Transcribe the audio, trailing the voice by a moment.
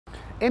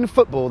In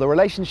football, the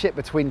relationship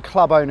between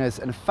club owners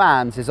and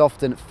fans is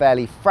often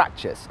fairly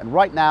fractious, and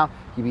right now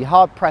you'd be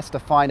hard-pressed to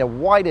find a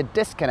wider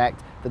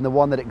disconnect than the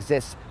one that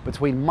exists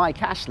between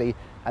Mike Ashley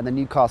and the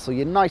Newcastle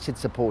United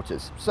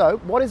supporters.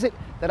 So, what is it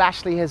that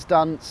Ashley has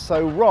done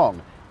so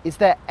wrong? Is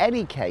there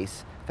any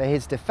case for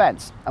his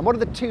defence? And what do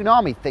the Toon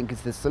Army think is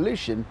the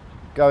solution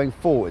going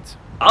forwards?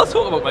 I'll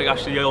talk about Mike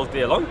Ashley all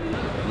day long.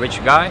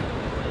 Rich guy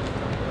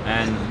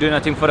and do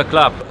nothing for the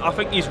club. I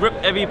think he's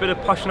ripped every bit of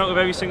passion out of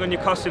every single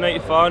Newcastle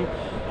United fan.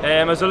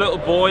 As a little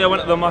boy, I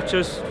went to the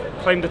matches,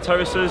 climbed the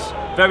terraces,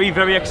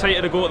 very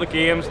excited to go to the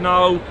games.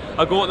 Now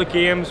I go to the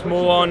games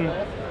more on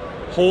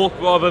hope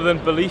rather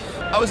than belief.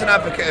 I was an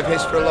advocate of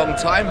his for a long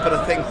time, but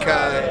I think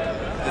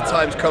the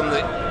time's come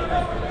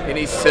that he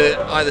needs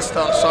to either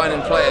start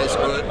signing players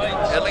or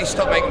at least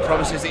stop making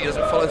promises that he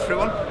doesn't follow through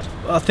on.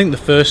 I think the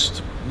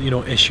first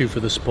issue for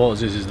the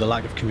supporters is the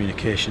lack of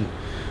communication.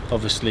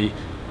 Obviously,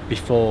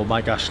 before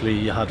Mike Ashley,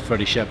 you had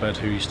Freddie Shepherd,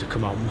 who used to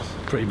come out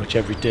pretty much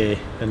every day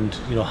and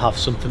have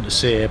something to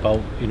say about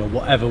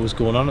whatever was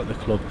going on at the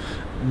club.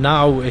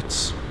 Now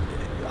it's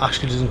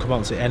Ashley doesn't come out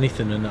and say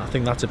anything, and I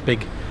think that's a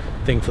big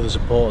thing for the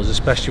supporters,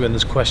 especially when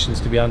there's questions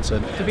to be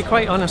answered. To be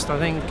quite honest, I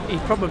think he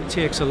probably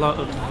takes a lot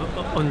of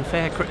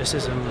unfair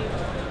criticism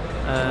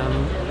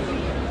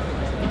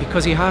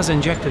because he has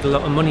injected a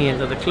lot of money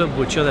into the club,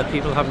 which other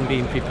people haven't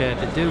been prepared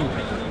to do.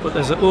 But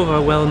there's an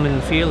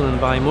overwhelming feeling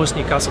by most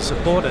Newcastle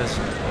supporters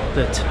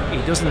that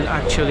he doesn't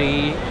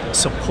actually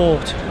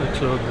support the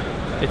club.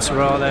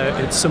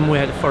 It's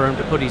somewhere for him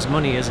to put his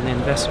money as an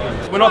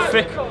investment. We're not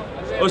thick.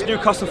 Us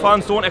Newcastle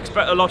fans don't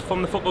expect a lot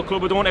from the football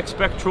club. We don't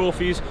expect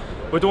trophies.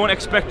 We don't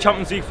expect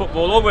Champions League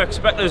football. All we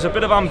expect is a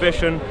bit of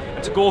ambition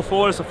and to go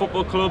forward as a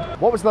football club.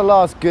 What was the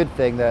last good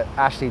thing that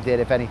Ashley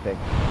did, if anything?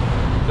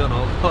 Don't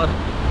know.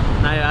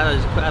 No,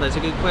 that is a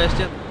good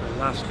question.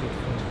 Last good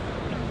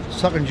thing.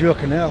 Sucking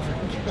joking now.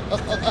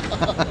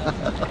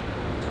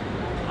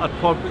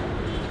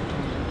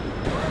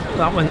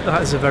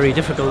 That is a very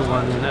difficult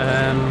one.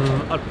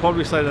 I'd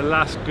probably say the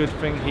last good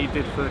thing he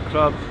did for the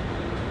club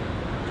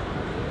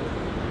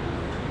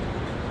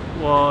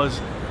was...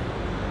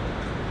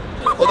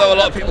 Although a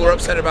lot of people were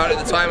upset about it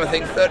at the time, I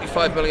think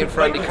 35 million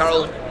for Andy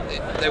Carroll,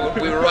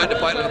 we were right to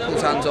bite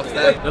Liverpool's hands off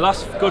there. The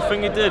last good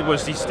thing he did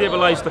was he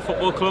stabilised the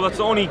football club. That's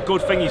the only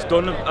good thing he's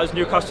done as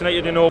Newcastle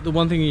United. The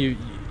one thing you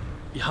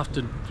have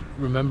to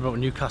remember about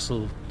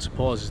Newcastle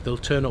supporters is they'll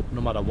turn up no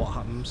matter what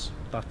happens.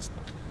 That's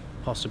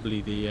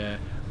possibly the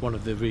one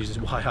of the reasons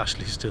why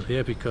Ashley's still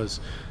here, because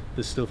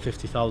there's still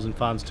 50,000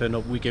 fans turn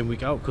up week in,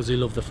 week out because they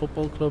love the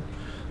football club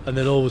and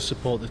they'll always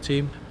support the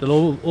team.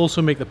 They'll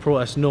also make the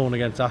protest known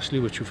against Ashley,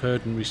 which we've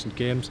heard in recent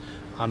games,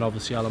 and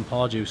obviously Alan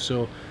Pardew.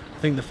 So I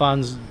think the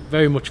fans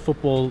very much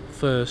football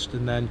first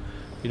and then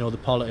the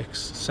politics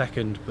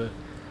second, but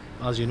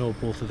as you know,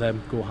 both of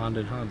them go hand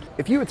in hand.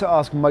 If you were to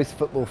ask most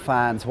football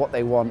fans what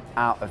they want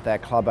out of their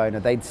club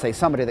owner, they'd say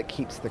somebody that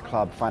keeps the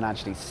club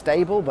financially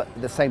stable, but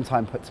at the same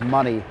time puts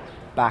money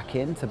back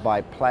in to buy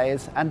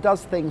players and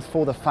does things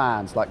for the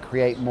fans, like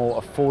create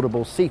more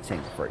affordable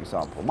seating, for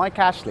example. Mike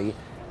Ashley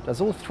does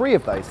all three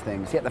of those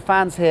things, yet the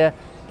fans here,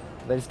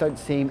 they just don't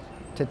seem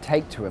to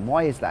take to him.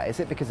 Why is that? Is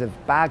it because of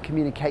bad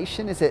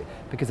communication? Is it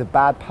because of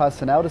bad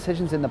personnel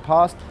decisions in the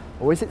past?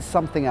 Or is it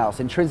something else?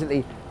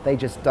 Intrinsically, they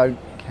just don't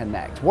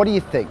connect. What do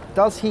you think?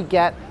 Does he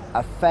get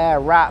a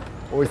fair rap,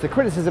 or is the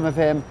criticism of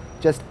him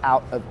just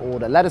out of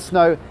order? Let us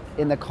know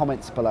in the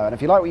comments below. And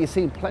if you like what you've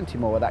seen, plenty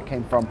more where that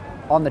came from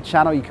on the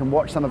channel. You can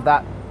watch some of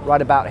that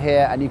right about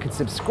here, and you can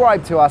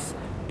subscribe to us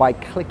by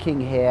clicking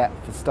here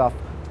for stuff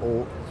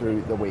all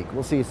through the week.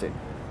 We'll see you soon.